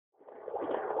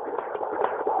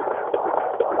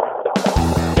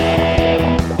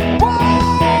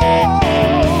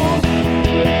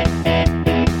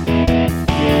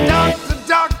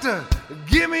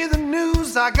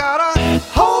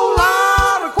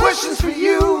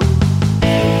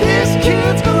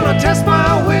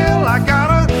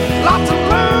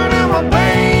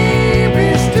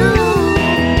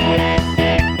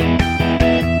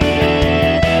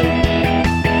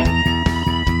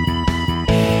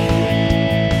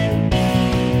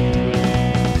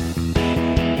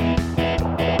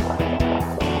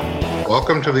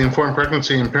Welcome to the Informed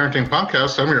Pregnancy and Parenting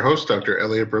Podcast. I'm your host, Dr.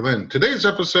 Elliot Berlin. Today's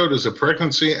episode is a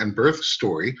pregnancy and birth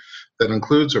story that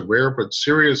includes a rare but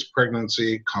serious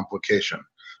pregnancy complication.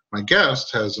 My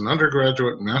guest has an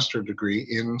undergraduate master's degree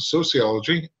in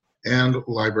sociology and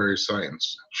library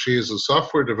science. She is a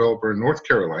software developer in North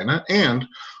Carolina and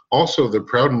also the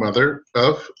proud mother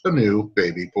of a new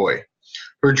baby boy.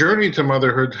 Her journey to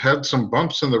motherhood had some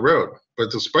bumps in the road, but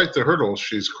despite the hurdles,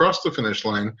 she's crossed the finish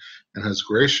line and has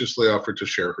graciously offered to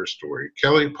share her story.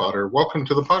 Kelly Potter, welcome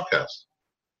to the podcast.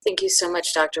 Thank you so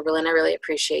much, Dr. Berlin. I really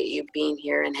appreciate you being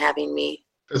here and having me.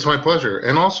 It's my pleasure.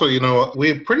 And also,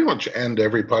 we pretty much end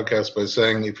every podcast by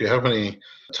saying if you have any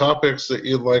topics that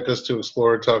you'd like us to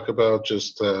explore or talk about,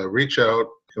 just reach out.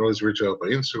 You can always reach out by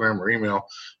Instagram or email.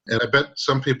 And I bet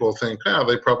some people think,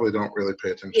 they probably don't really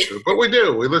pay attention to it. But we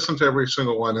do. We listen to every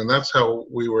single one, and that's how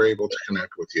we were able to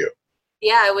connect with you.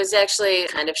 Yeah, I was actually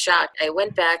kind of shocked. I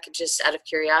went back just out of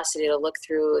curiosity to look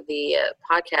through the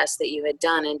podcast that you had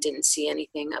done and didn't see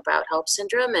anything about HELLP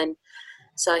syndrome. And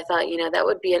so I thought, that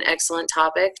would be an excellent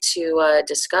topic to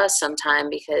discuss sometime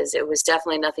because it was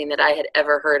definitely nothing that I had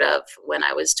ever heard of when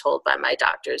I was told by my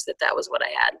doctors that was what I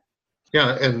had.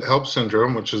 Yeah, and HELLP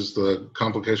syndrome, which is the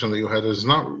complication that you had, is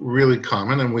not really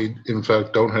common, and we, in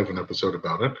fact, don't have an episode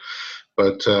about it.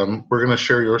 But we're going to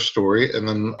share your story, and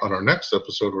then on our next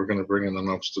episode, we're going to bring in an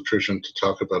obstetrician to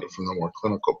talk about it from the more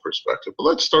clinical perspective. But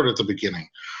let's start at the beginning.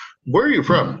 Where are you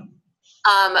from?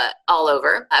 All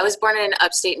over. I was born in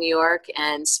upstate New York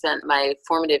and spent my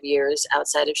formative years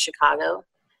outside of Chicago.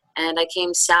 And I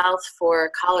came south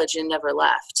for college and never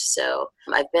left. So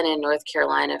I've been in North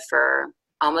Carolina for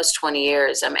almost 20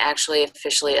 years. I'm actually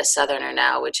officially a Southerner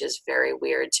now, which is very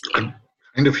weird to me.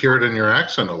 I kind of hear it in your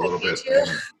accent a little bit.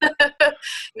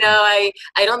 No, I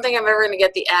don't think I'm ever going to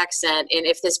get the accent. And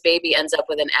if this baby ends up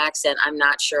with an accent, I'm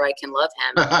not sure I can love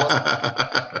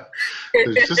him.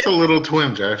 There's just a little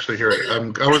twinge. I actually hear it. I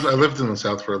lived in the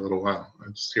South for a little while.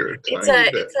 I just hear it. It's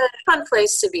a fun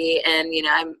place to be, and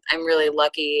I'm really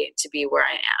lucky to be where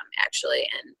I am actually.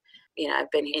 And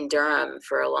I've been in Durham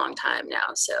for a long time now,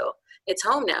 so it's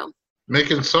home now.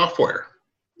 Making software.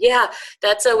 Yeah,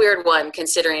 that's a weird one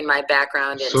considering my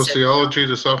background in sociology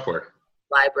to software.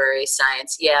 Library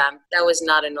science. Yeah, that was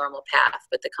not a normal path,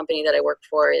 but the company that I work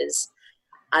for is,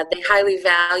 they highly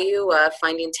value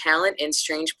finding talent in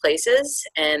strange places,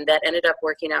 and that ended up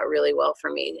working out really well for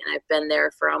me. And I've been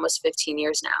there for almost 15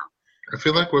 years now. I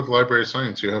feel like with library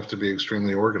science, you have to be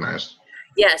extremely organized.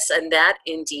 Yes, and that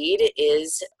indeed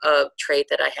is a trait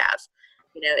that I have.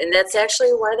 And that's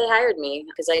actually why they hired me,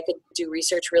 because I could do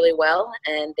research really well,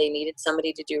 and they needed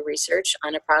somebody to do research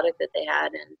on a product that they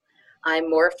had. And I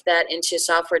morphed that into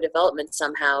software development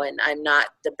somehow, and I'm not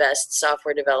the best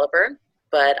software developer,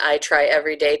 but I try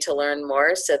every day to learn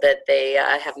more so that they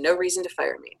have no reason to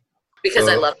fire me, because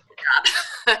I love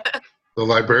the job. The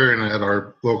librarian at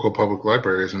our local public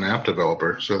library is an app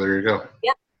developer, so there you go.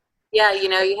 Yeah,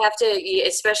 you have to,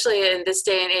 especially in this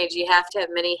day and age, you have to have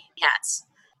many hats.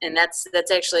 And that's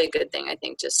actually a good thing, I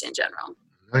think, just in general.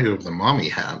 Now you have the mommy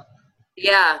hat.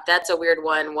 Yeah, that's a weird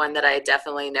one that I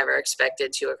definitely never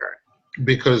expected to occur.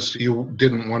 Because you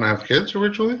didn't want to have kids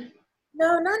originally?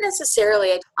 No, not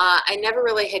necessarily. I never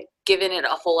really had given it a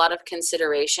whole lot of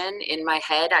consideration. In my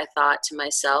head, I thought to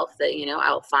myself that,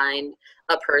 I'll find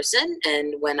a person.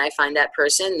 And when I find that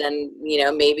person, then,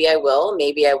 maybe I will,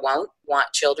 maybe I won't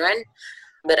want children.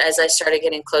 But as I started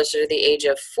getting closer to the age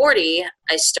of 40,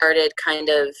 I started kind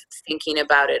of thinking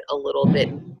about it a little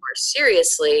bit more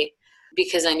seriously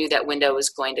because I knew that window was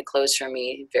going to close for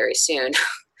me very soon.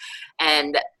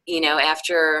 And,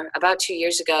 after about 2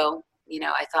 years ago,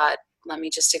 I thought, let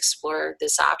me just explore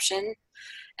this option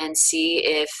and see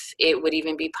if it would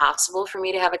even be possible for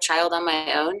me to have a child on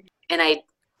my own. And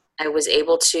I was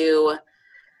able to,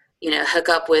 hook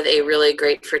up with a really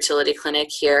great fertility clinic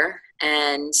here.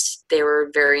 And they were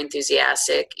very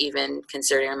enthusiastic, even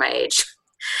considering my age.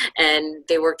 And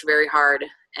they worked very hard,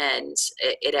 and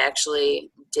it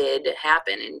actually did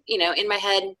happen. And, in my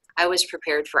head, I was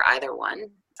prepared for either one.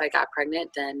 If I got pregnant,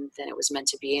 then it was meant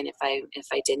to be. And if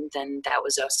I didn't, then that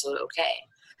was also okay.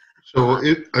 So,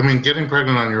 getting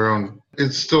pregnant on your own,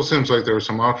 it still seems like there were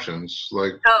some options.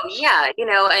 Oh, yeah.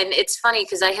 And it's funny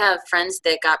because I have friends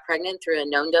that got pregnant through a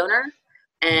known donor.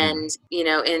 And,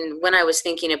 when I was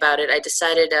thinking about it, I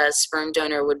decided a sperm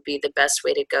donor would be the best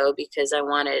way to go because I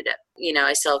wanted,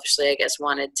 I selfishly, I guess,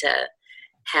 wanted to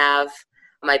have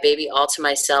my baby all to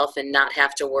myself and not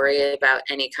have to worry about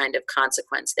any kind of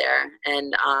consequence there.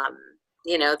 And,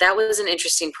 that was an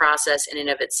interesting process in and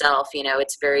of itself.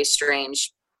 It's very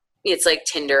strange. It's like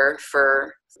Tinder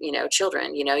for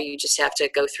children. You just have to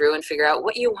go through and figure out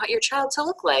what you want your child to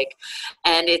look like.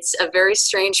 And it's a very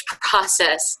strange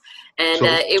process. And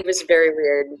it was very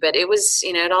weird, but it was,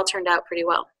 it all turned out pretty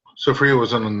well. So for you, it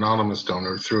was an anonymous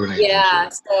donor through an agency? Yeah,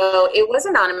 so it was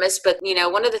anonymous, but,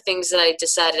 one of the things that I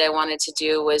decided I wanted to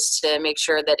do was to make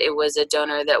sure that it was a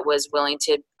donor that was willing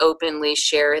to openly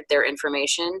share their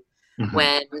information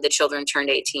when the children turned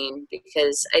 18,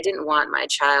 because I didn't want my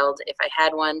child, if I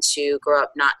had one, to grow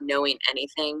up not knowing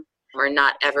anything or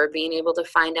not ever being able to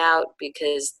find out,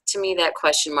 because to me that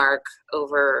question mark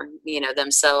over,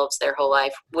 themselves their whole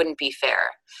life wouldn't be fair.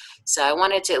 So I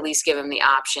wanted to at least give them the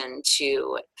option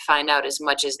to find out as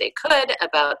much as they could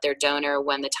about their donor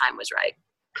when the time was right.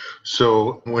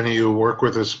 So when you work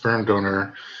with a sperm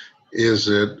donor, is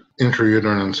it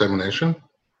intrauterine insemination?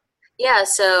 Yeah,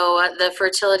 so the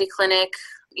fertility clinic,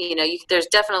 there's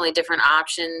definitely different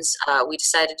options. We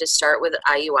decided to start with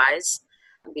IUIs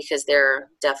because they're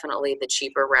definitely the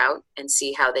cheaper route and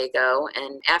see how they go.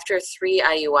 And after 3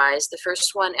 IUIs, the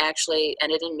first one actually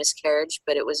ended in miscarriage,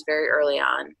 but it was very early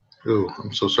on. Oh,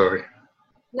 I'm so sorry.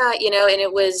 No, and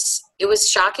it was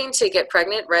shocking to get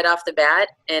pregnant right off the bat,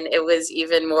 and it was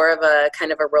even more of a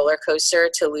kind of a roller coaster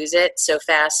to lose it so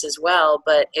fast as well,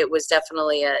 but it was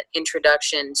definitely an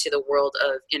introduction to the world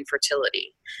of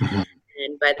infertility. Mm-hmm.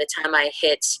 And by the time I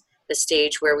hit the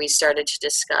stage where we started to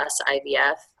discuss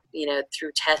IVF,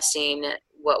 through testing,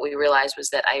 what we realized was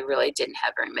that I really didn't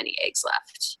have very many eggs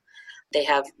left. They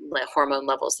have hormone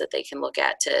levels that they can look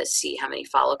at to see how many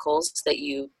follicles that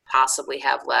you possibly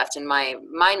have left. And my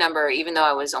number, even though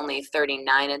I was only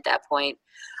 39 at that point,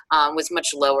 was much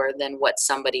lower than what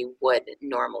somebody would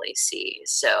normally see.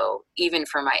 So even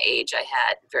for my age, I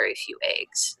had very few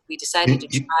eggs. We decided to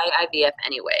try IVF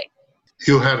anyway.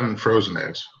 You hadn't frozen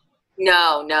eggs?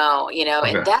 No,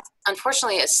 Okay. And that,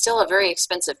 unfortunately, is still a very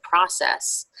expensive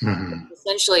process. Mm-hmm.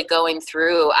 Essentially going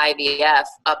through IVF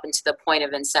up into the point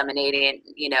of inseminating,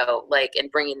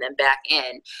 and bringing them back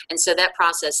in. And so that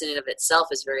process in and of itself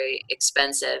is very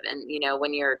expensive. And,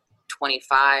 when you're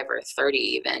 25 or 30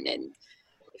 even, and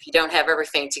if you don't have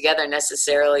everything together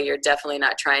necessarily, you're definitely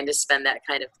not trying to spend that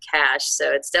kind of cash.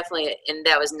 So it's definitely, and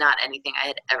that was not anything I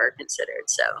had ever considered.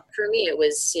 So for me, it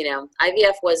was,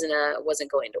 IVF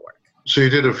wasn't going to work. So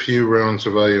you did a few rounds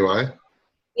of IUI?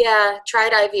 Yeah,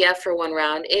 tried IVF for 1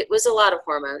 round. It was a lot of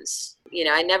hormones.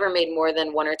 I never made more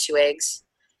than 1 or 2 eggs.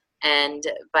 And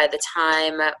by the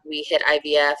time we hit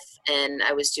IVF and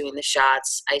I was doing the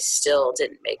shots, I still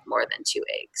didn't make more than 2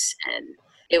 eggs. And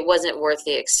it wasn't worth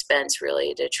the expense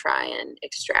really to try and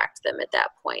extract them at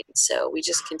that point. So we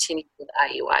just continued with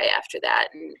IUI after that.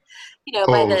 And,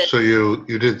 so you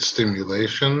did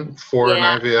stimulation for an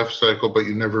IVF cycle, but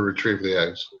you never retrieved the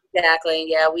eggs? Exactly.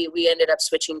 Yeah, we ended up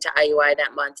switching to IUI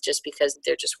that month just because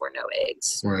there just were no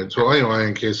eggs. Right. So IUI,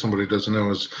 in case somebody doesn't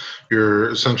know, is you're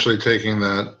essentially taking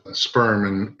that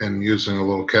sperm and using a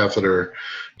little catheter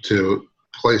to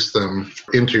place them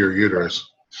into your uterus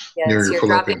near your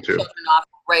fallopian tube. Children off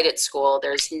right at school.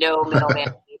 There's no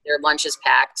middleman. Their lunch is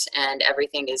packed and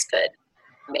everything is good.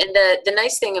 And the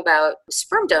nice thing about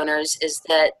sperm donors is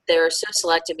that they're so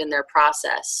selective in their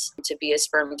process to be a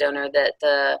sperm donor that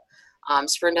the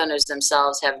sperm donors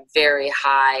themselves have very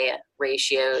high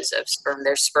ratios of sperm.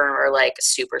 Their sperm are like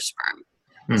super sperm.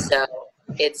 So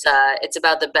it's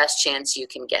about the best chance you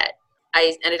can get.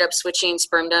 I ended up switching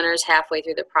sperm donors halfway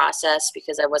through the process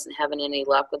because I wasn't having any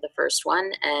luck with the first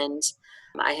one. And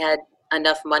I had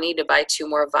enough money to buy 2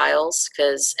 more vials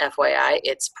because FYI,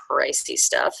 it's pricey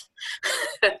stuff.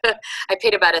 I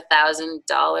paid about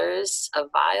 $1,000 a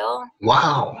vial.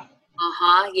 Wow.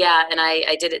 Yeah, and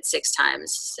I did it 6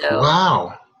 times. So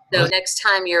wow. So next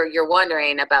time you're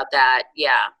wondering about that,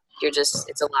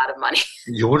 it's a lot of money.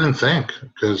 You wouldn't think,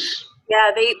 because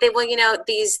yeah, they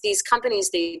these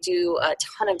companies, they do a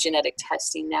ton of genetic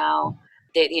testing now.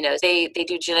 They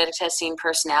do genetic testing,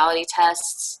 personality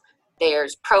tests.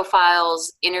 There's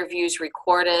profiles, interviews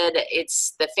recorded.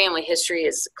 It's the family history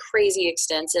is crazy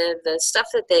extensive. The stuff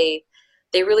that they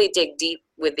really dig deep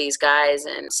with these guys,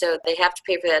 and so they have to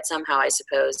pay for that somehow, I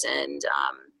suppose. And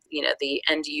the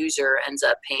end user ends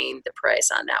up paying the price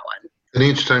on that one. And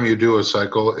each time you do a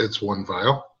cycle, it's 1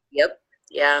 vial? Yep.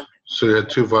 Yeah. So you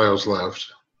had 2 vials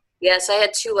left? Yes, I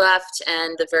had 2 left,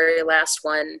 and the very last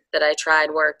one that I tried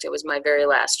worked. It was my very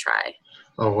last try.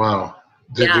 Oh, wow.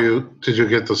 Did you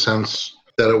get the sense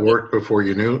that it worked before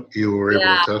you knew you were able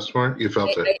to test for it? You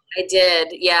felt it? I did.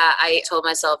 Yeah, I told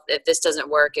myself if this doesn't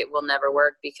work, it will never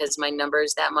work, because my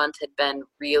numbers that month had been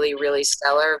really, really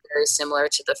stellar, very similar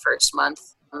to the first month.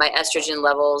 My estrogen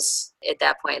levels at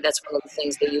that point, that's one of the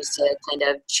things they use to kind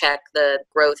of check the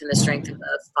growth and the strength of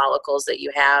the follicles that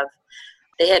you have.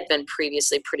 They had been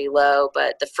previously pretty low,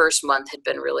 but the first month had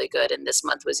been really good, and this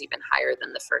month was even higher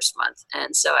than the first month.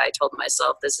 And so I told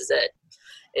myself, this is it.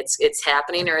 It's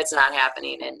happening or it's not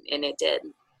happening, and it did.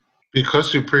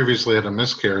 Because you previously had a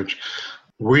miscarriage,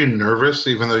 were you nervous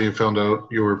even though you found out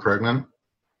you were pregnant?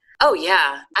 Oh,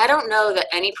 yeah. I don't know that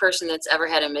any person that's ever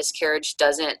had a miscarriage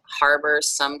doesn't harbor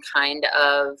some kind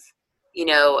of,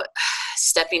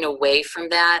 stepping away from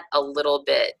that a little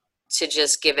bit to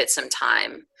just give it some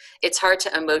time. It's hard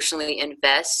to emotionally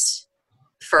invest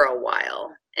for a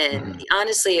while. And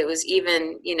honestly, it was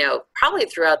even, probably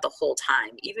throughout the whole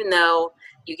time, even though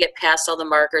you get past all the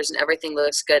markers and everything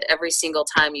looks good, every single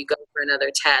time you go for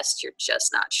another test, you're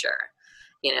just not sure,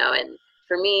 and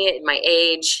for me, at my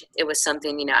age, it was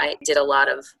something, I did a lot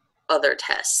of other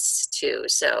tests too.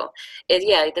 So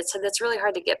that's really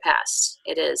hard to get past.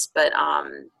 It is, but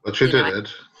But you did it.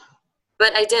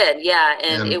 But I did, yeah,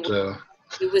 and And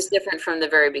it was different from the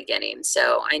very beginning.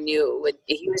 So I knew it would.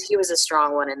 He was a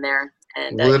strong one in there,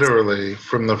 and literally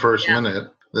from the first minute,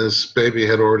 this baby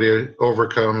had already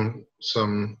overcome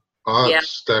some odds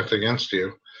stacked against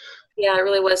you. Yeah, it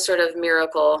really was sort of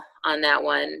miracle on that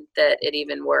one that it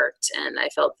even worked, and I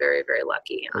felt very, very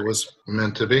lucky. It was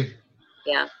meant to be.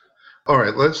 Yeah. All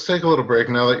right, let's take a little break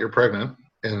now that you're pregnant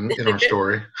in our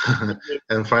story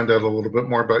and find out a little bit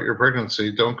more about your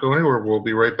pregnancy. Don't go anywhere. We'll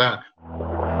be right back.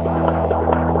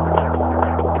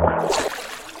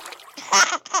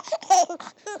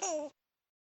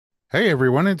 Hey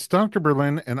everyone, it's Dr.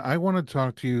 Berlin, and I want to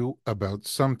talk to you about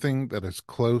something that is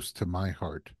close to my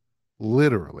heart.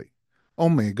 Literally.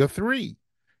 Omega-3.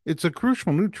 It's a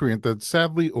crucial nutrient that's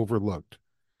sadly overlooked.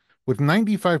 With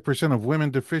 95% of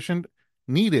women deficient,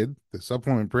 Needed, the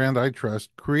supplement brand I trust,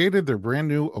 created their brand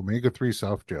new Omega-3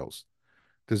 soft gels.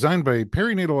 Designed by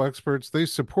perinatal experts, they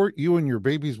support you and your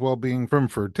baby's well-being from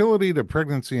fertility to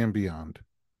pregnancy and beyond.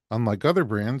 Unlike other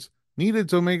brands,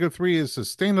 Needed's Omega-3 is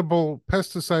sustainable,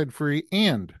 pesticide-free,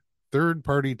 and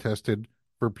third-party tested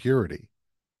for purity.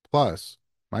 Plus,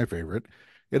 my favorite,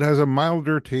 it has a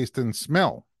milder taste and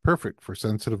smell, perfect for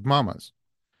sensitive mamas.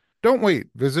 Don't wait.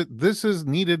 Visit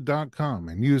thisisneeded.com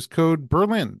and use code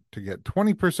BERLIN to get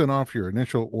 20% off your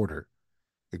initial order.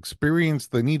 Experience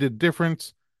the needed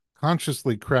difference,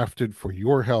 consciously crafted for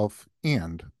your health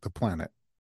and the planet.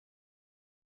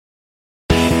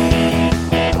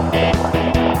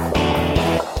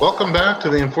 Welcome back to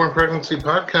the Informed Pregnancy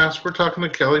Podcast. We're talking to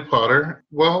Kelly Potter.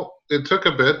 Well, it took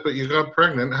a bit, but you got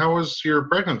pregnant. How was your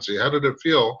pregnancy? How did it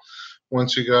feel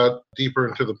once you got deeper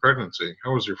into the pregnancy?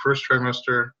 How was your first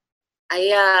trimester?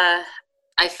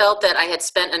 I felt that I had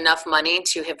spent enough money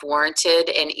to have warranted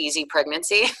an easy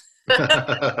pregnancy.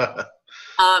 If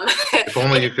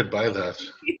only you could buy that.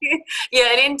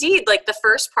 Yeah, and indeed, like the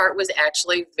first part was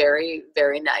actually very,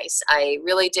 very nice. I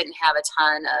really didn't have a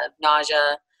ton of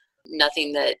nausea,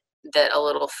 nothing that a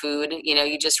little food,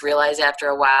 you just realize after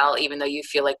a while, even though you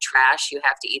feel like trash, you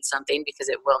have to eat something because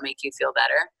it will make you feel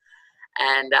better.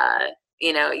 And,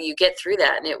 you get through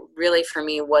that, and it really for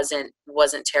me wasn't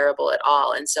terrible at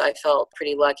all. And so I felt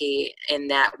pretty lucky in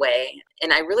that way.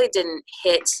 And I really didn't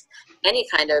hit any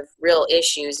kind of real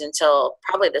issues until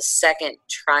probably the second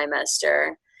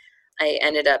trimester. I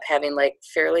ended up having like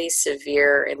fairly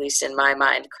severe, at least in my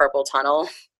mind, carpal tunnel.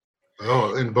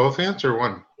 Oh, in both hands or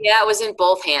one? Yeah, it was in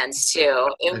both hands too.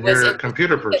 You're a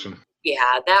computer person.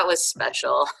 Yeah, that was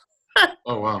special.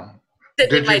 Oh wow!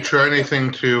 Did you try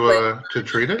anything to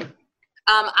treat it?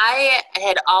 I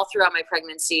had all throughout my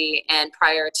pregnancy and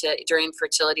during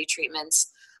fertility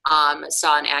treatments,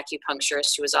 saw an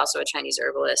acupuncturist who was also a Chinese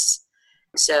herbalist.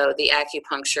 So the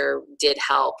acupuncture did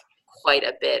help quite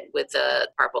a bit with the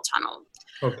carpal tunnel.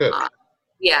 Okay.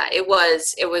 Yeah, it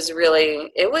was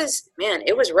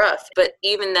rough. But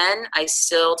even then, I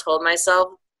still told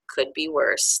myself, could be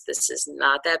worse. This is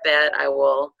not that bad. I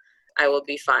will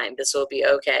be fine. This will be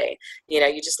okay.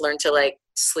 You just learn to like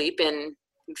sleep in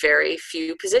very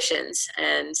few positions,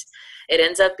 and it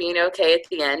ends up being okay at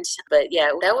the end. But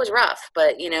yeah, that was rough.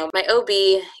 But my OB,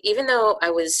 even though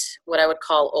I was what I would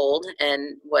call old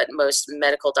and what most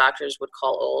medical doctors would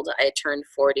call old, I turned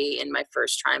 40 in my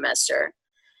first trimester.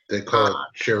 They call it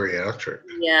geriatric.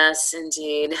 Yes,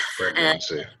 indeed.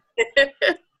 Pregnancy.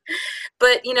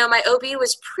 But my OB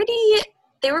was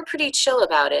they were pretty chill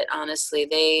about it, honestly.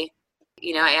 They,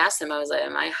 I asked them, I was like,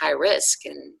 am I high risk?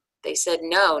 And they said,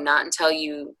 no, not until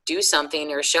you do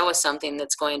something or show us something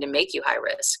that's going to make you high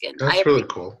risk. And that's really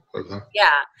cool of them.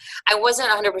 Yeah. I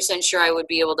wasn't 100% sure I would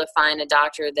be able to find a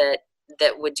doctor that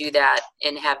would do that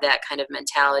and have that kind of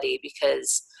mentality,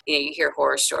 because, you hear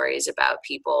horror stories about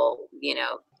people,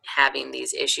 having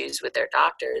these issues with their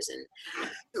doctors. And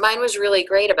mine was really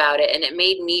great about it, and it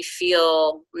made me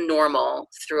feel normal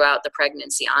throughout the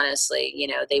pregnancy, honestly.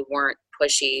 They weren't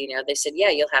pushy. They said, yeah,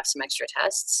 you'll have some extra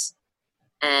tests,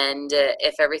 and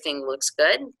if everything looks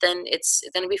good, then it's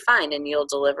going to be fine, and you'll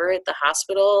deliver at the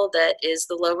hospital that is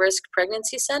the low risk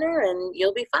pregnancy center, and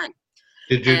you'll be fine.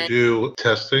 Did you do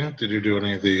testing? Did you do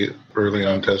any of the early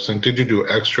on testing? Did you do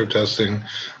extra testing?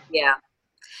 Yeah.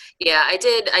 Yeah, I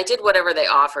did whatever they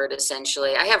offered,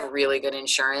 essentially. I have really good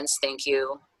insurance. Thank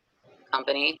you,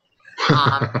 company.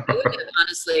 I would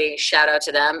honestly shout out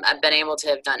to them. I've been able to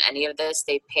have done any of this.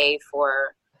 They pay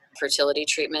for fertility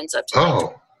treatments up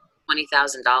to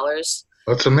 $20,000.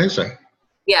 That's amazing.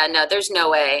 Yeah, no, there's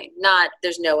no way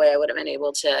I would have been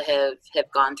able to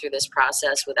have gone through this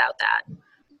process without that.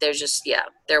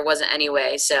 There wasn't any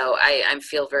way. So I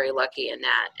feel very lucky in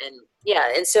that.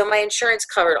 And so my insurance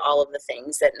covered all of the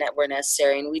things that were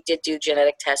necessary. And we did do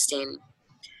genetic testing,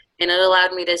 and it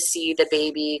allowed me to see the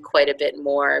baby quite a bit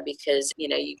more because,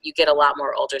 you get a lot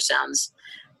more ultrasounds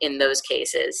in those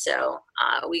cases. So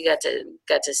we got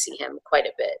to see him quite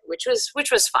a bit, which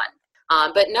was fun.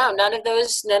 But no, none of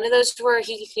those were,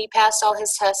 he passed all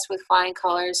his tests with flying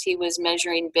colors. He was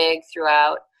measuring big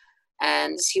throughout,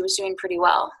 and he was doing pretty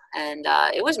well. And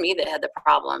it was me that had the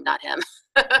problem, not him.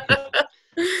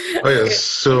 Oh, yes.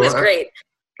 So it was great.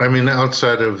 I mean,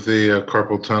 outside of the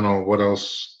carpal tunnel, what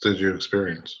else did you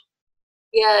experience?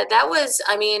 Yeah, that was,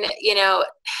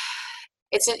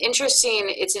 it's an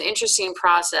interesting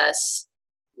process,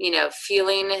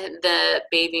 feeling the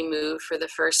baby move for the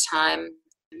first time,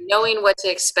 knowing what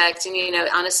to expect. And,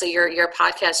 honestly, your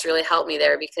podcast really helped me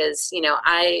there because,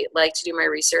 I like to do my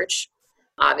research,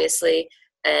 obviously,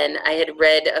 and I had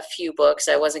read a few books.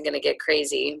 I wasn't going to get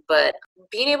crazy, but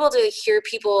being able to hear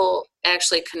people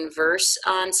actually converse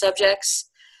on subjects,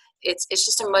 it's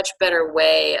just a much better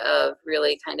way of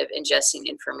really kind of ingesting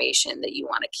information that you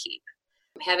want to keep.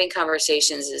 Having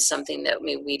conversations is something that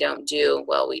we don't do.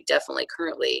 Well, we definitely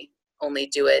currently only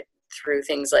do it through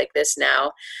things like this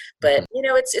now. But,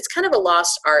 it's kind of a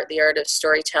lost art, the art of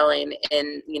storytelling,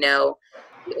 and,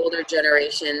 the older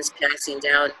generations passing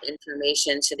down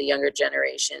information to the younger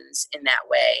generations in that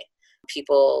way.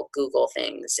 People Google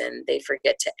things and they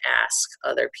forget to ask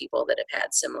other people that have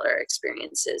had similar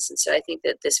experiences. And so I think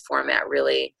that this format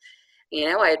really,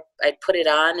 I'd put it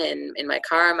on in my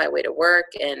car on my way to work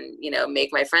and, make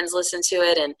my friends listen to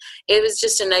it. And it was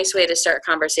just a nice way to start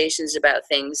conversations about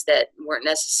things that weren't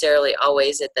necessarily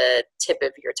always at the tip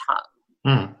of your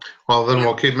tongue. Well, then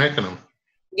we'll keep making them.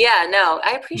 Yeah, no,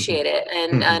 I appreciate it.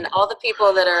 And all the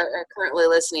people that are currently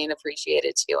listening appreciate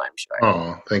it too, I'm sure.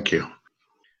 Oh, thank you.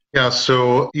 Yeah,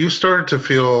 so you started to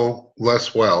feel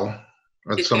less well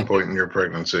at some point in your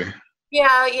pregnancy.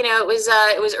 Yeah,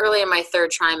 it was early in my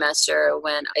third trimester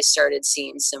when I started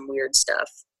seeing some weird stuff.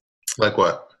 Like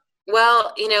what?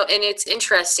 Well, and it's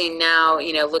interesting now,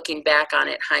 looking back on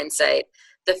it, hindsight,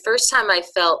 the first time I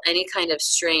felt any kind of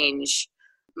strange,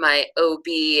 my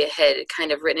OB had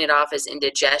kind of written it off as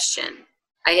indigestion.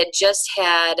 I had just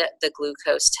had the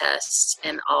glucose test,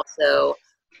 and also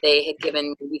they had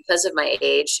given, because of my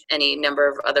age, any number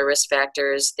of other risk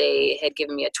factors, they had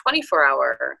given me a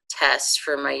 24-hour test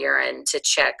for my urine to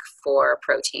check for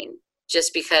protein.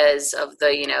 Just because of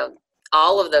the,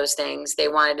 all of those things, they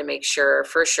wanted to make sure,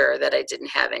 for sure, that I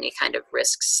didn't have any kind of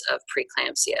risks of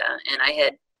preeclampsia. And I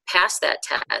had passed that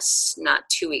test not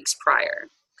 2 weeks prior.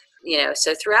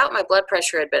 So throughout, my blood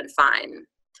pressure had been fine.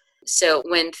 So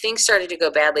when things started to go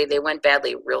badly, they went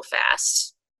badly real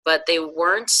fast. But they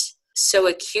weren't so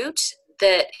acute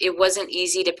that it wasn't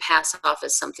easy to pass off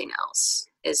as something else,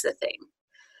 is the thing.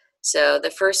 So the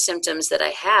first symptoms that I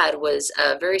had was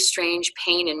a very strange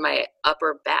pain in my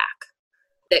upper back.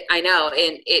 I know,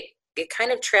 and it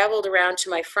kind of traveled around to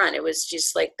my front. It was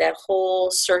just like that whole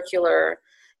circular,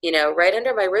 right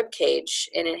under my rib cage.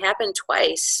 And it happened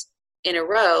twice in a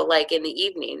row, like in the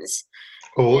evenings.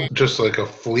 Oh, just like a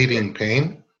fleeting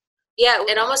pain? Yeah,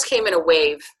 it almost came in a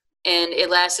wave. And it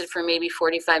lasted for maybe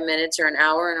 45 minutes or an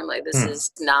hour. And I'm like, this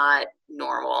is not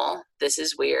normal. This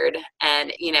is weird.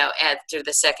 And, after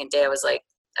the second day, I was like,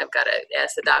 I've got to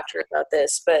ask the doctor about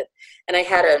this. And I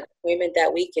had an appointment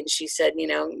that week, and she said,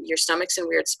 your stomach's in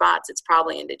weird spots. It's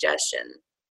probably indigestion.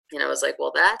 And I was like,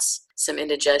 well, that's some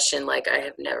indigestion like I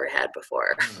have never had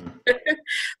before.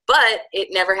 But it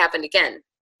never happened again.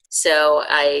 So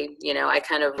I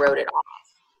kind of wrote it off.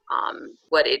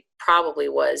 What it probably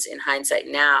was in hindsight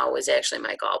now was actually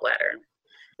my gallbladder.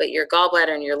 But your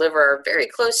gallbladder and your liver are very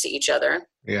close to each other.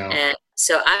 Yeah. And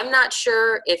so I'm not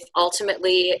sure if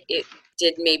ultimately it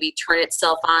did maybe turn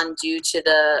itself on due to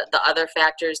the other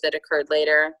factors that occurred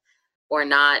later. or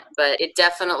not, but it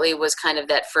definitely was kind of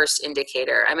that first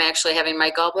indicator. I'm actually having my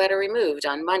gallbladder removed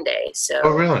on Monday. So,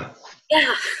 Oh, really?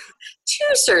 yeah, 2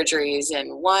 surgeries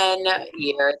in 1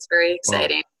 year. It's very Wow.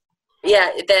 exciting.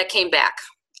 Yeah, that came back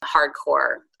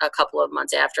hardcore a couple of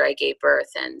months after I gave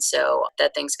birth. And so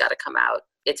that thing's got to come out.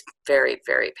 It's very,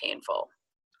 very painful.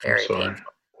 I'm Very sorry. painful.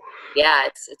 Yeah,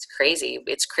 it's crazy.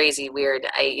 It's crazy weird.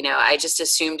 I just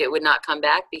assumed it would not come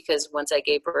back because once I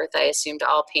gave birth, I assumed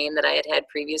all pain that I had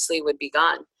previously would be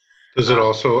gone. Does it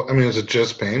also, I mean, is it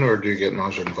just pain or do you get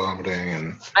nausea and vomiting?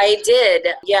 And I did.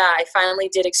 Yeah, I finally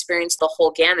did experience the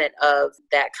whole gamut of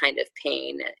that kind of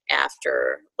pain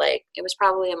after, like, it was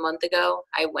probably a month ago.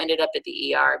 I ended up at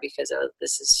the ER because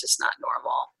this is just not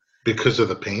normal. because of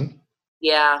the pain?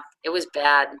 Yeah, it was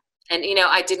bad. And,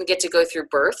 I didn't get to go through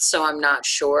birth, so I'm not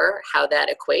sure how that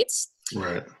equates.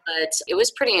 Right. But it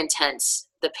was pretty intense,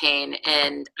 the pain.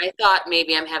 And I thought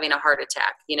maybe I'm having a heart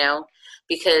attack,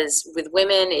 because with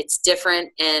women, it's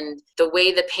different. And the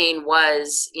way the pain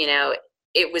was,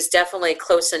 it was definitely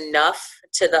close enough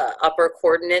to the upper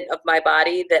coordinate of my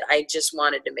body that I just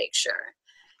wanted to make sure,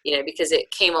 because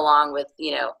it came along with,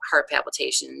 heart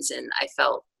palpitations, and I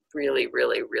felt really,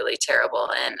 really, really terrible.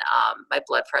 And my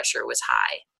blood pressure was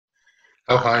high.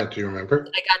 How high, do you remember?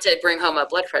 I got to bring home a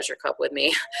blood pressure cup with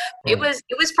me. It Oh,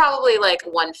 was probably like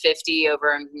 150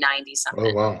 over 90 oh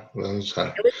something. wow. That was high.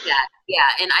 It was bad. Yeah.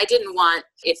 And I didn't want,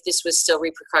 if this was still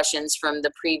repercussions from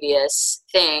the previous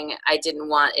thing, I didn't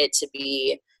want it to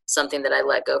be something that I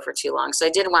let go for too long. So I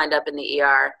did wind up in the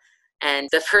ER. And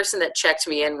the person that checked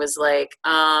me in was like,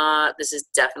 this is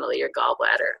definitely your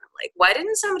gallbladder. I'm like, why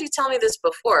didn't somebody tell me this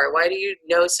before? Why do you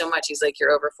know so much? He's like,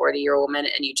 you're over 40-year-old woman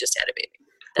and you just had a baby.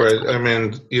 That's Right. I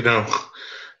mean,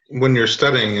 when you're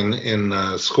studying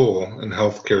in school in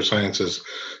healthcare sciences,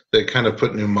 they kind of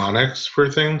put mnemonics for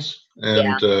things,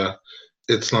 yeah. and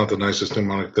it's not the nicest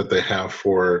mnemonic that they have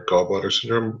for gallbladder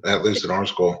syndrome, at least in our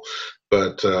school.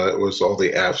 But it was all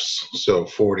the F's, so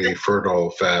 40,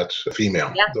 fertile, fat,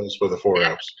 female. Yeah. Those were the four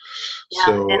Yeah. F's. Yeah,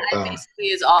 and So, I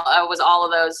basically I was all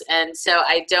of those, and so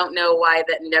I don't know why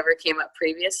that never came up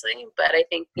previously, but I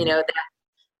think that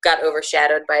got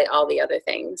overshadowed by all the other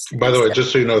things. by And the way, so,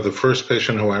 just so you know, the first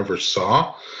patient who I ever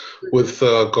saw with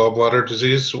gallbladder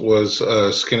disease was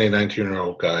a skinny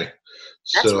 19-year-old guy.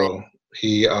 that's weird. So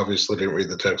he obviously didn't read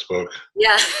the textbook,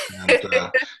 Yeah,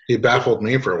 and he baffled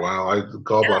me for a while. yeah,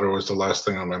 Gallbladder was the last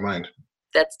thing on my mind.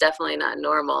 that's definitely not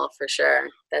normal for sure.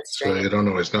 That's So strange. you don't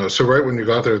always know. So right when you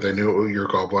got there, they knew your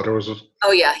gallbladder was.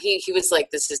 Oh yeah, he was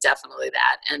like, this is definitely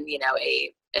that, and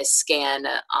a scan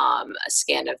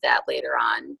of that later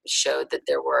on showed that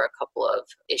there were a couple of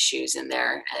issues in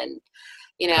there, and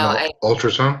An I.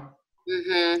 ultrasound.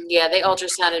 Yeah, they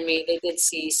ultrasounded me. They did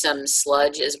see some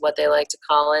sludge, is what they like to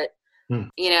call it. Hmm.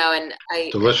 And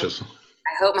Delicious.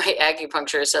 I hope my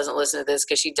acupuncturist doesn't listen to this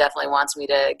because she definitely wants me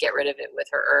to get rid of it with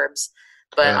her herbs.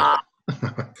 But Yeah.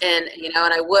 and and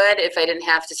I would if I didn't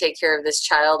have to take care of this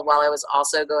child while I was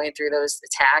also going through those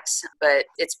attacks. But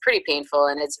it's pretty painful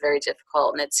and it's very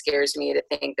difficult, and it scares me to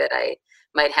think that I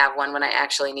might have one when I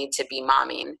actually need to be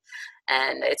momming.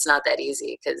 And it's not that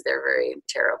easy because they're very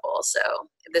terrible. So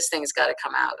this thing's got to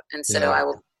come out. And so Yeah. I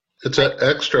will. It's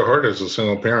extra hard as a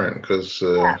single parent because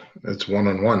it's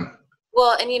one-on-one.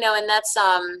 Well, and that's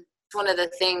one of the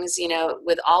things,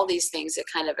 with all these things that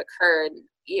kind of occurred,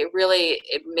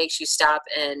 it makes you stop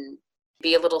and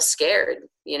be a little scared,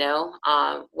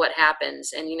 what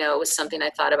happens. And, it was something I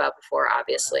thought about before,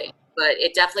 obviously, but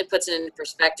it definitely puts it into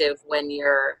perspective when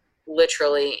you're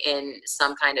literally in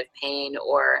some kind of pain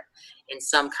or in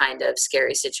some kind of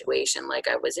scary situation like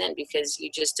I was in, because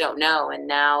you just don't know. And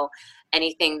now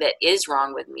anything that is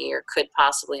wrong with me or could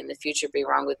possibly in the future be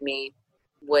wrong with me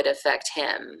would affect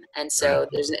him. And so Right.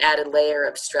 there's an added layer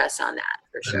of stress on that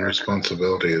for And sure.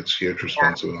 responsibility. It's huge Yeah.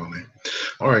 responsibility.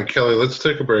 All right, Kelly, let's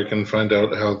take a break and find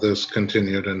out how this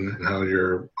continued and how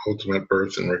your ultimate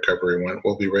birth and recovery went.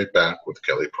 We'll be right back with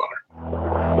Kelly Potter.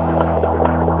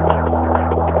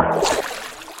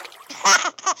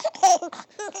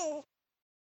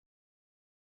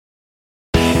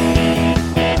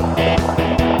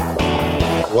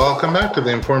 Welcome back to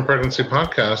the Informed Pregnancy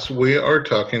Podcast. We are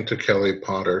talking to Kelly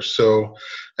Potter. So,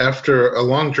 after a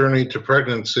long journey to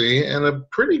pregnancy and a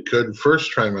pretty good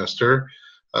first trimester,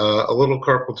 a little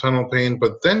carpal tunnel pain,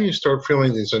 but then you start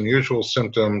feeling these unusual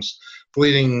symptoms,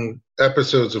 fleeting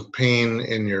episodes of pain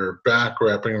in your back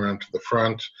wrapping around to the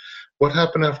front. What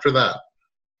happened after that?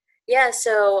 Yeah,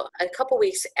 so a couple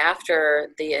weeks after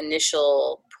the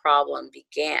initial problem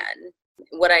began,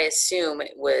 what I assume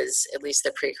was at least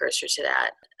the precursor to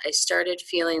that, I started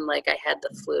feeling like I had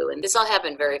the flu. And this all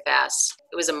happened very fast.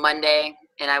 It was a Monday.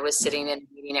 and I was sitting in a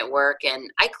meeting at work, and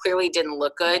I clearly didn't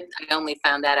look good. I only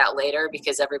found that out later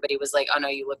because everybody was like, oh no,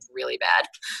 you look really bad.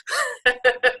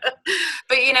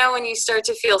 But when you start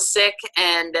to feel sick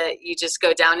and you just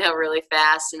go downhill really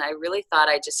fast, and I really thought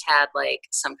I just had like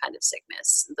some kind of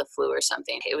sickness, the flu or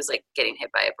something. It was like getting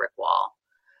hit by a brick wall.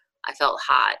 I felt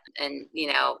hot and,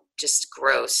 just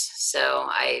gross. So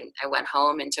I went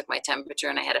home and took my temperature,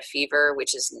 and I had a fever,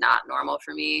 which is not normal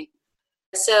for me.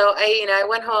 So I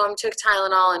went home, took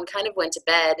Tylenol, and kind of went to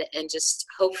bed and just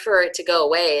hoped for it to go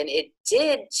away. And it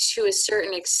did to a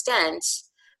certain extent.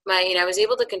 I was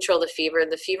able to control the fever.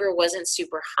 The fever wasn't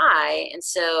super high. And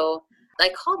so I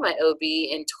called my OB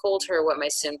and told her what my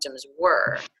symptoms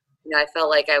were. I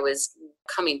felt like I was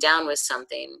coming down with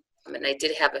something. And I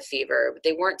did have a fever, but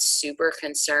they weren't super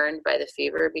concerned by the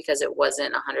fever because it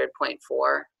wasn't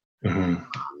 100.4. Mm-hmm.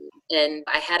 And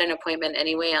I had an appointment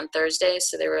anyway on Thursday.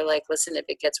 So they were like, listen, if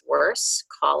it gets worse,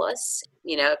 call us.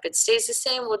 If it stays the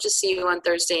same, we'll just see you on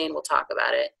Thursday and we'll talk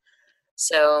about it.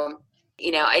 So,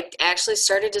 I actually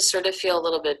started to sort of feel a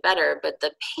little bit better, but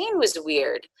the pain was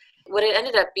weird. What it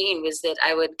ended up being was that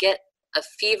I would get a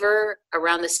fever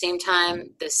around the same time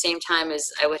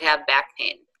as I would have back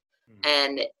pain.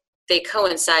 And they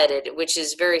coincided, which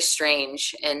is very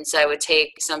strange. And so I would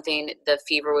take something, the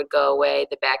fever would go away,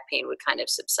 the back pain would kind of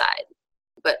subside.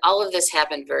 But all of this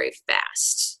happened very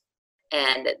fast.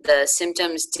 And the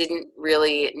symptoms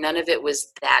none of it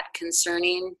was that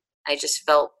concerning. I just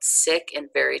felt sick and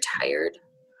very tired.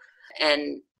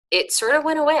 And it sort of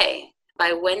went away.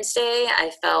 By Wednesday,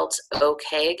 I felt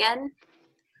okay again.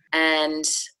 And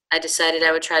I decided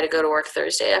I would try to go to work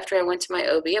Thursday after I went to my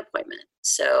OB appointment.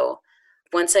 So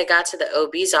once I got to the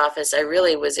OB's office, I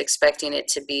really was expecting it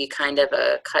to be kind of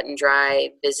a cut and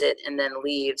dry visit and then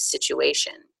leave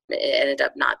situation. It ended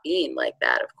up not being like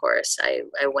that, of course. I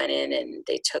went in and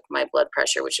they took my blood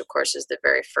pressure, which of course is the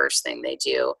very first thing they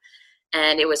do.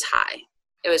 And it was high.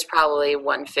 It was probably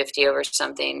 150 over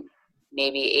something,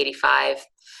 maybe 85.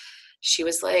 She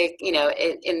was like,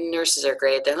 and nurses are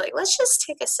great. They're like, let's just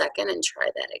take a second and try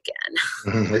that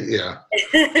again. Yeah.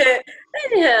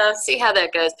 Yeah, see how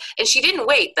that goes. And she didn't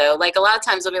wait, though. Like, a lot of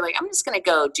times I'll be like, I'm just going to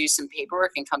go do some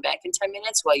paperwork and come back in 10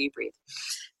 minutes while you breathe.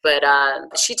 But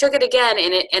she took it again,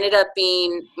 and it ended up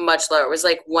being much lower. It was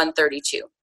like 132.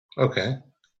 Okay.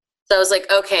 So I was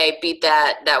like, okay, beat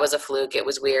that. That was a fluke. It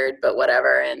was weird, but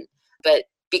whatever. But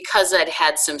because I'd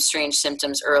had some strange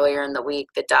symptoms earlier in the week,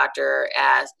 the doctor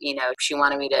asked, she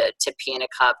wanted me to pee in a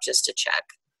cup just to check.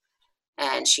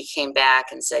 And she came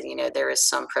back and said, there is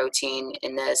some protein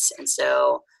in this. And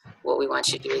so what we want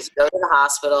you to do is go to the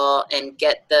hospital and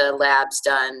get the labs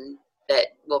done that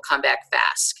will come back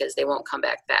fast, because they won't come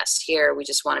back fast here. We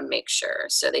just want to make sure.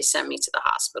 So they sent me to the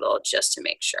hospital just to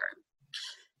make sure.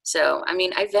 So,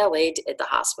 I valeted at the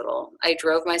hospital. I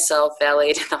drove myself,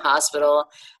 valeted at the hospital,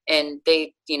 and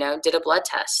they, did a blood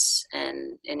test.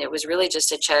 And it was really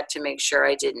just a check to make sure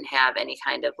I didn't have any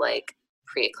kind of like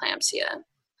preeclampsia.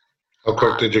 How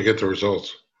quick did you get the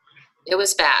results? It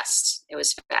was fast.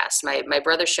 My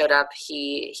brother showed up.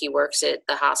 He works at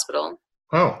the hospital.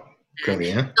 Oh,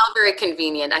 convenient. It's all very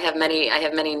convenient. I have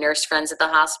many nurse friends at the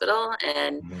hospital,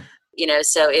 and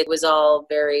so it was all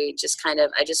very just kind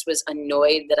of, I just was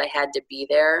annoyed that I had to be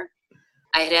there.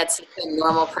 I had such a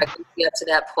normal pregnancy up to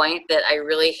that point that I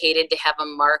really hated to have a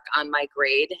mark on my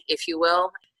grade, if you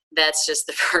will. That's just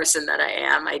the person that I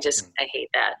am. I hate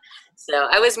that. So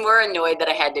I was more annoyed that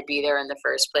I had to be there in the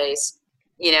first place.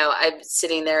 I'm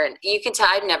sitting there, and you can tell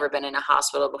I've never been in a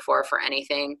hospital before for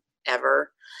anything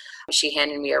ever. She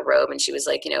handed me a robe and she was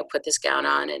like, put this gown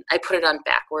on, and I put it on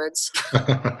backwards.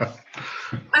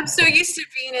 I'm so used to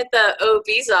being at the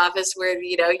OB's office where,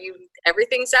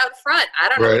 everything's out front. I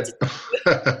don't know what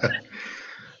to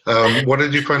do. What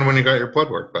did you find when you got your blood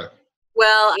work back?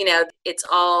 Well, it's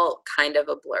all kind of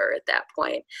a blur at that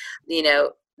point.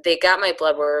 They got my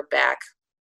blood work back,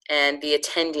 and the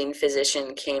attending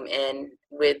physician came in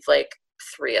with like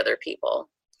 3 other people.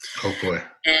 Oh boy.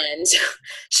 And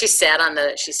she sat on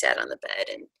the bed,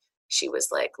 and she was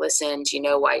like, listen, do you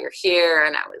know why you're here?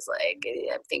 And I was like,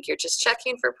 I think you're just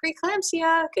checking for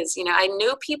preeclampsia, because, I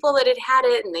knew people that had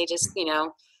it, and they just,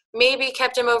 maybe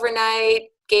kept him overnight,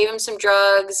 gave him some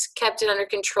drugs, kept it under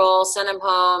control, sent him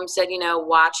home, said,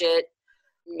 watch it,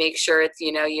 make sure it's,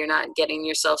 you're not getting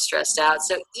yourself stressed out.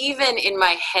 So even in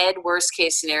my head, worst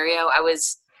case scenario, I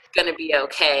was going to be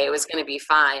okay. It was going to be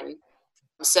fine.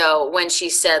 So when she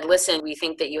said, listen, we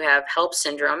think that you have HELLP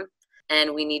syndrome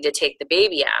and we need to take the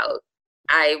baby out,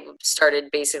 I started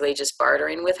basically just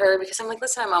bartering with her, because I'm like,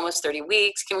 listen, I'm almost 30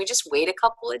 weeks. Can we just wait a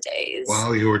couple of days?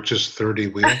 Wow, you were just 30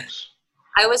 weeks?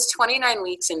 I was 29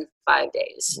 weeks in 5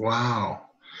 days. Wow.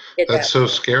 At That's that so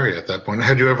point. scary at that point.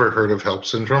 Had you ever heard of HELLP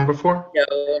syndrome before?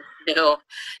 No,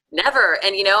 never.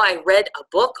 And I read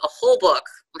a whole book.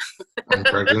 On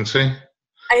pregnancy?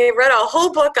 I read a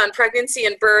whole book on pregnancy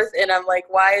and birth, and I'm like,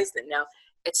 why is it no?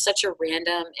 It's such a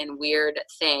random and weird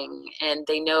thing, and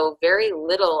they know very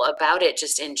little about it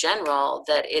just in general,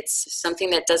 that it's something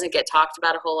that doesn't get talked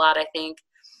about a whole lot, I think.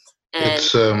 And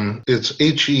It's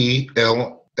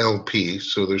HELLP,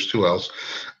 so there's two L's.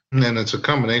 And it's a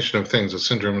combination of things. A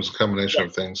syndrome is a combination yeah,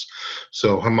 of things.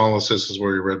 So hemolysis is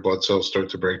where your red blood cells start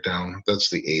to break down. That's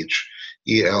the H.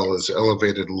 EL is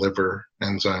elevated liver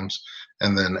enzymes.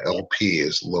 And then yeah. LP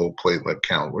is low platelet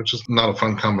count, which is not a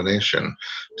fun combination.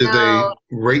 Did they No,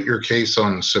 rate your case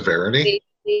on severity?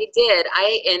 they did.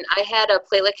 I had a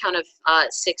platelet count of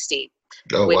 60,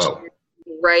 Oh, which wow. is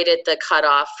right at the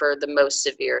cutoff for the most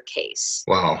severe case.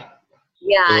 Wow.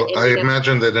 Yeah, Well, and I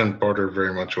imagine they didn't barter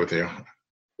very much with you.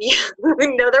 yeah,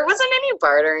 no, there wasn't any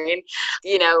bartering.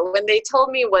 When they told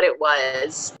me what it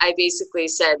was, I basically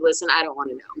said, listen, I don't want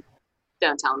to know.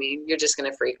 Don't tell me. You're just going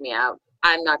to freak me out.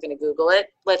 I'm not going to Google it.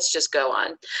 Let's just go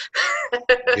on.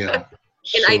 Yeah.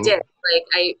 And I So, did.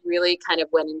 I really kind of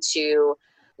went into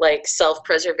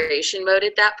self-preservation mode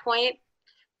at that point,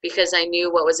 because I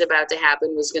knew what was about to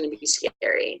happen was going to be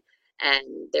scary.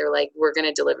 And they're like, we're going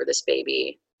to deliver this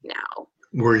baby now.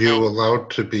 were you And allowed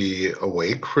to be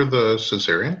awake for the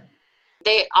cesarean?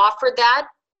 they offered that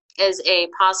as a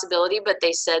possibility, but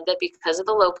they said that because of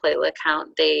the low platelet count,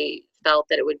 they felt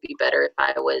that it would be better if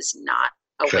I was not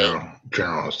awake.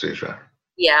 General anesthesia.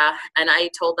 Yeah, and I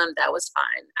told them that was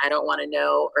fine. I don't want to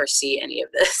know or see any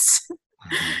of this.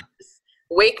 Mhm.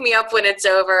 Wake me up when it's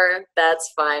over.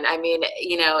 That's fine. I mean,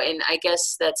 and I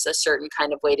guess that's a certain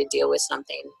kind of way to deal with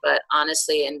something. But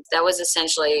honestly, and that was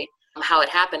essentially how it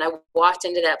happened. I walked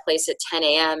into that place at 10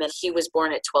 a.m. and he was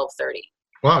born at 12:30.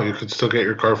 Wow, you could still get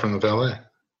your car from the valet.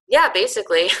 Yeah,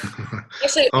 basically.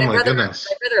 Actually, Oh my my brother goodness.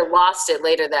 lost it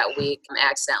later that week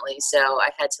accidentally, so I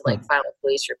had to Hmm. file a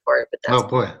police report. But Oh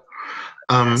that's boy.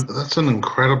 past. That's an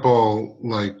incredible,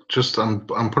 just I'm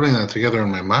putting that together in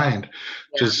my mind.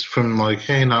 Yeah, Just from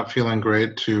hey, not feeling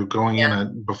great to going in yeah,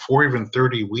 at before even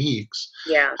 30 weeks,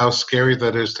 yeah, how scary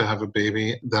that is to have a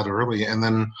baby that early. And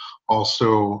then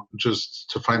also just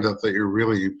to find out that you're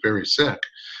really very sick.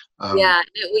 Um, yeah.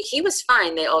 He was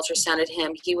fine. They ultrasounded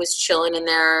him. He was chilling in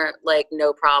there,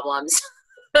 no problems.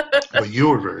 but you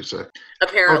were very sick. How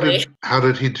Apparently.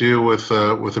 did he do with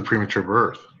a premature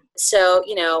birth? So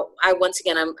I once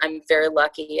again, I'm very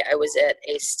lucky. I was at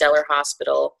a stellar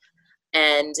hospital,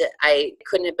 and I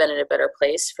couldn't have been in a better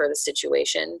place for the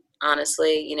situation.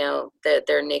 Honestly,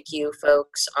 their NICU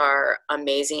folks are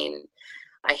amazing.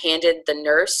 I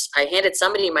handed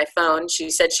somebody my phone. She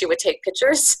said she would take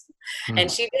pictures, Hmm.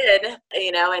 and she did. And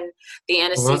the Well,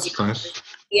 anesthesia, that's nice.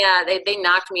 yeah, they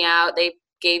knocked me out. They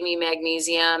gave me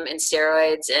magnesium and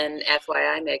steroids, and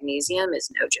FYI, magnesium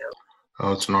is no joke.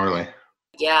 Oh, it's gnarly.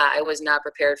 Yeah, I was not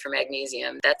prepared for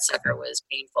magnesium. That sucker was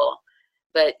painful.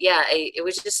 But yeah, it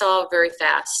was just all very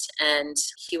fast, and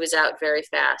he was out very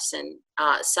fast. And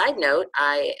side note,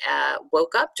 I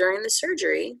woke up during the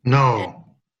surgery and No.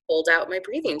 pulled out my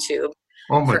breathing tube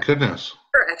Oh my for, goodness.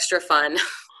 for extra fun.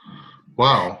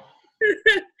 Wow.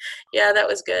 Yeah, that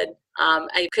was good.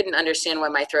 I couldn't understand why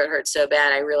my throat hurt so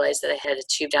bad. I realized that I had a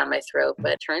tube down my throat,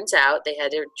 but turns out they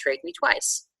had to trach me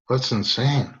twice. That's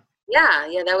insane. Yeah,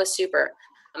 that was super.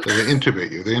 So they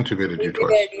intubate you. They intubated They you twice.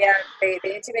 did, yeah. They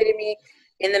intubated me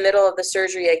in the middle of the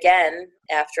surgery again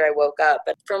after I woke up.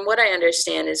 But from what I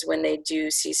understand is when they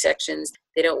do C-sections,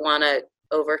 they don't want to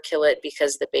overkill it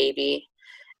because the baby.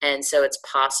 And so it's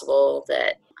possible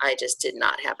that I just did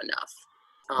not have enough.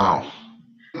 Wow.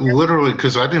 That's Literally,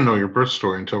 because I didn't know your birth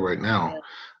story until right yeah, now.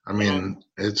 I yeah, mean,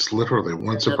 it's literally one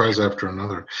another. surprise after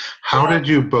another. How Yeah, did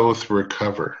you both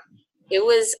recover? it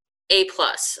was A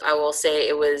plus. I will say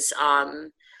it was. I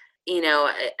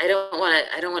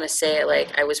don't want to say it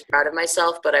like I was proud of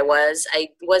myself, but I was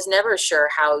never sure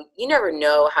how. You never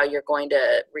know how you're going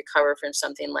to recover from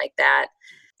something like that.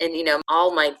 And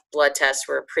all my blood tests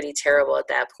were pretty terrible at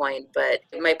that point, but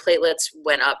my platelets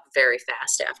went up very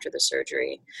fast after the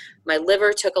surgery. My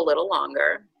liver took a little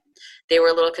longer. They were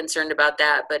a little concerned about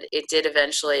that, but it did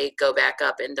eventually go back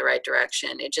up in the right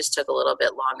direction. It just took a little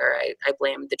bit longer. I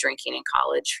blame the drinking in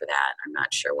college for that. I'm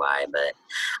not sure why, but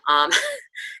um,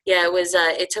 yeah, it was.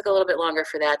 It took a little bit longer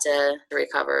for that to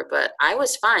recover, but I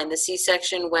was fine. The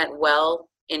C-section went well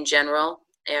in general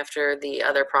after the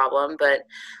other problem, but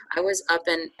I was up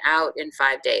and out in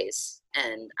 5 days,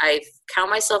 and I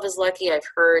count myself as lucky. I've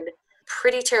heard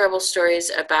pretty terrible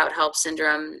stories about HELLP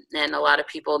syndrome, and a lot of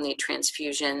people need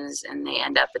transfusions and they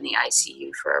end up in the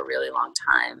ICU for a really long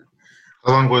time.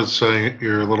 How long was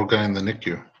your little guy in the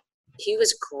NICU? He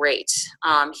was great.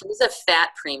 He was a fat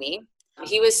preemie.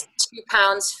 He was 2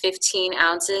 pounds, 15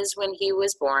 ounces when he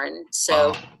was born.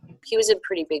 So he was a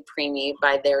pretty big preemie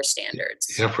by their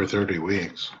standards. Yeah, for 30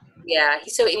 weeks. Yeah.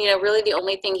 So, really the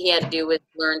only thing he had to do was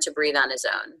learn to breathe on his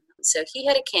own. So he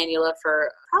had a cannula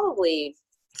for probably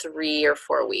 3 or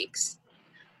 4 weeks.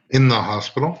 In the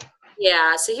hospital?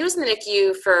 Yeah. So he was in the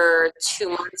NICU for 2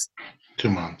 months. 2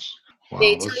 months. Wow,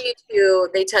 they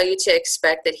tell you to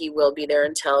expect that he will be there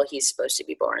until he's supposed to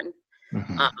be born.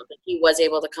 Mm-hmm. He was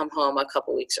able to come home a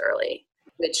couple weeks early,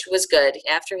 which was good.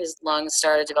 After his lungs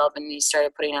started developing and he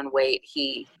started putting on weight,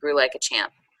 he grew like a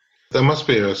champ. That must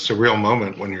be a surreal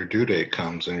moment when your due date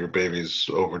comes and your baby's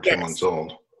over 2 months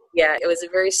old. Yeah, it was a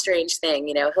very strange thing.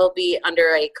 He'll be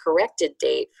under a corrected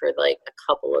date for like a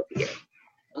couple of years.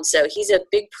 And so he's a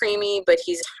big preemie, but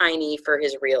he's tiny for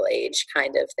his real age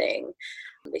kind of thing.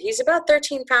 He's about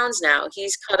 13 pounds now.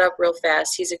 He's cut up real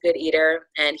fast. He's a good eater,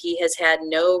 and he has had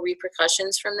no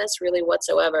repercussions from this really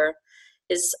whatsoever.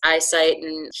 His eyesight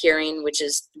and hearing,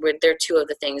 they're two of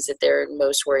the things that they're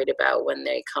most worried about when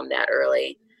they come that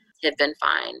early, have been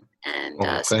fine. And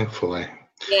thankfully.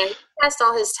 Yeah, he passed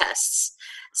all his tests.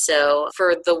 So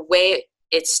for the way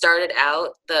it started out,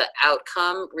 the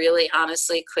outcome really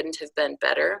honestly couldn't have been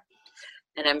better.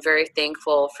 And I'm very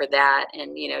thankful for that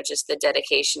and, just the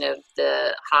dedication of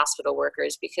the hospital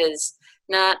workers, because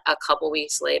not a couple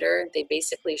weeks later, they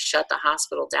basically shut the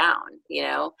hospital down,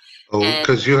 Oh,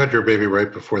 because you had your baby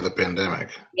right before the pandemic.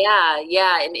 Yeah.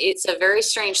 And it's a very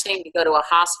strange thing to go to a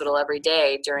hospital every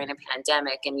day during a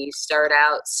pandemic, and you start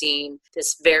out seeing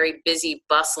this very busy,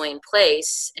 bustling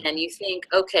place, and you think,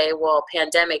 okay, well,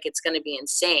 pandemic, it's going to be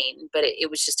insane, but it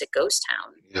was just a ghost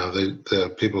town. Yeah,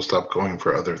 the people stopped going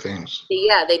for other things.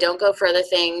 Yeah, they don't go for other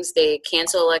things. They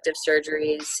cancel elective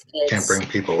surgeries. Can't bring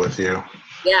people with you.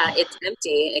 Yeah, it's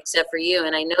empty except for you.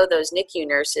 And I know those NICU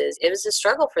nurses, it was a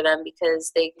struggle for them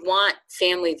because they want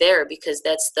family there, because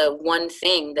that's the one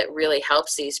thing that really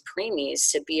helps these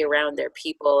preemies to be around their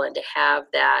people and to have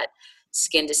that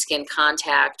skin-to-skin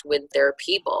contact with their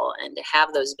people and to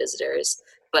have those visitors.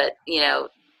 But,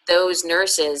 those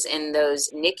nurses in those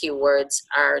NICU wards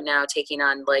are now taking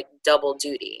on like double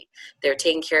duty. They're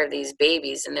taking care of these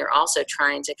babies, and they're also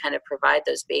trying to kind of provide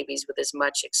those babies with as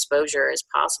much exposure as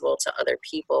possible to other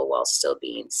people while still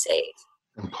being safe.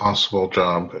 Impossible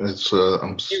job.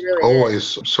 I'm really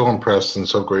always so impressed and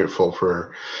so grateful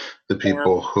for the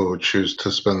people who choose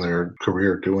to spend their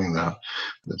career doing that.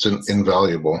 It's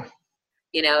invaluable.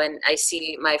 And I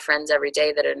see my friends every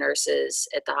day that are nurses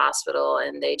at the hospital,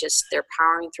 and they're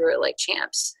powering through it like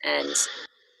champs. And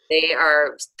they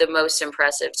are the most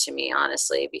impressive to me,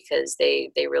 honestly, because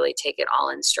they really take it all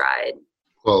in stride.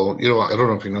 Well, I don't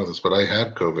know if you know this, but I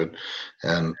had COVID,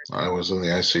 and I was in the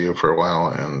ICU for a while,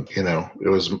 and, it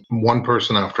was one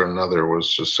person after another.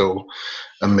 Was just so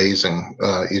amazing.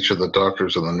 Each of the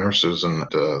doctors and the nurses and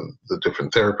the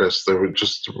different therapists, they were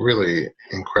just really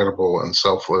incredible and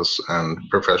selfless and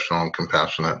professional and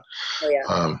compassionate. Oh,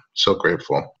 yeah. So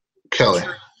grateful. Kelly.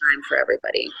 Time for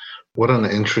everybody. What an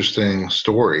interesting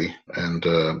story. And,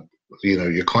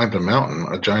 you climbed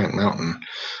a giant mountain.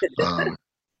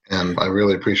 And I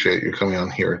really appreciate you coming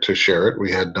on here to share it. We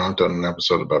had not done an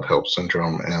episode about HELLP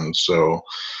syndrome, and so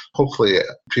hopefully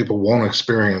people won't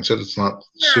experience it. It's not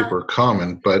super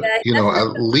common, but at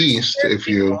least if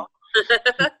you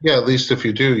at least if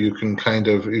you do, you can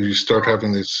if you start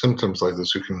having these symptoms like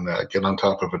this, you can get on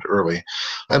top of it early.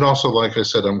 And also, like I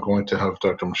said, I'm going to have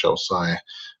Dr. Michelle Tsai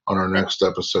on our next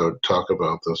episode talk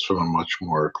about this from a much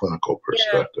more clinical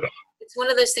perspective. It's one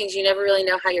of those things, you never really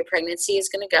know how your pregnancy is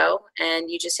going to go,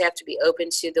 and you just have to be open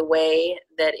to the way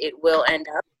that it will end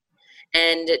up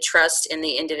and trust in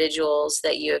the individuals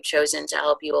that you have chosen to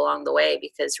help you along the way,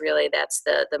 because really that's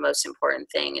the most important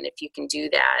thing. And if you can do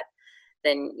that,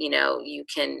 then, you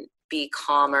can be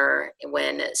calmer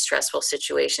when stressful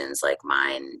situations like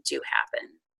mine do happen.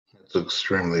 That's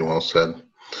extremely well said.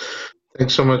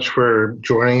 Thanks so much for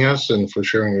joining us and for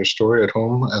sharing your story at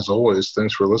home. As always,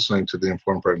 thanks for listening to the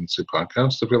Informed Pregnancy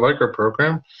Podcast. If you like our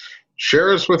program,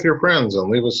 share us with your friends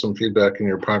and leave us some feedback in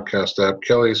your podcast app.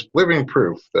 Kelly's living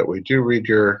proof that we do read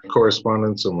your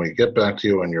correspondence and we get back to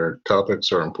you, and your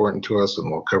topics are important to us,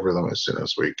 and we'll cover them as soon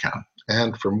as we can.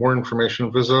 And for more information,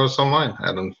 visit us online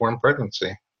at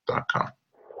informedpregnancy.com.